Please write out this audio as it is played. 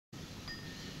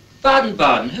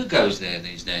Baden-Baden, who goes there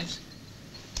these days?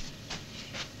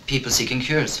 People seeking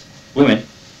cures. Women?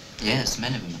 Yes,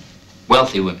 many women.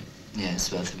 Wealthy women?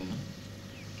 Yes, wealthy women.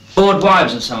 Bored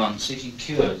wives and so on, seeking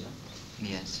cures?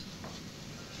 Yes.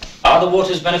 Are the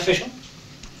waters beneficial?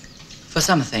 For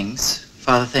some things.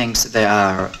 For other things, there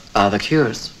are other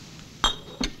cures.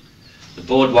 The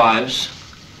bored wives?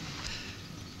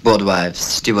 Bored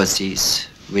wives, divorcees,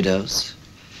 widows.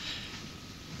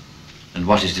 And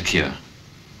what is the cure?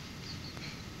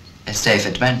 A safe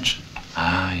adventure.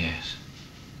 Ah, yes.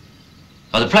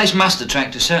 Well, the place must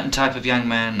attract a certain type of young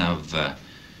man of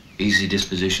easy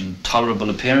disposition, tolerable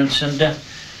appearance, and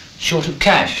short of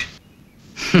cash.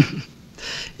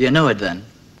 You know it then.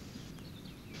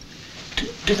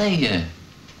 Do they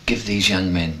give these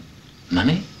young men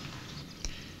money?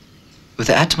 With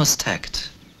the utmost tact.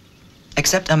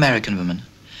 Except American women.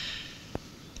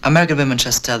 American women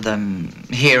just tell them,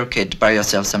 here, kid, buy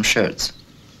yourself some shirts.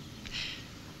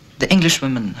 The English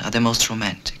women are the most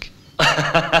romantic.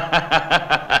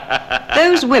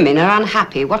 Those women are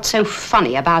unhappy. What's so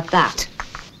funny about that?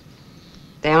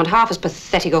 They aren't half as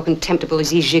pathetic or contemptible as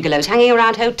these gigolos hanging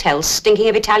around hotels, stinking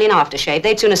of Italian aftershave.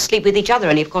 They'd sooner sleep with each other,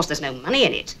 only of course there's no money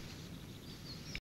in it.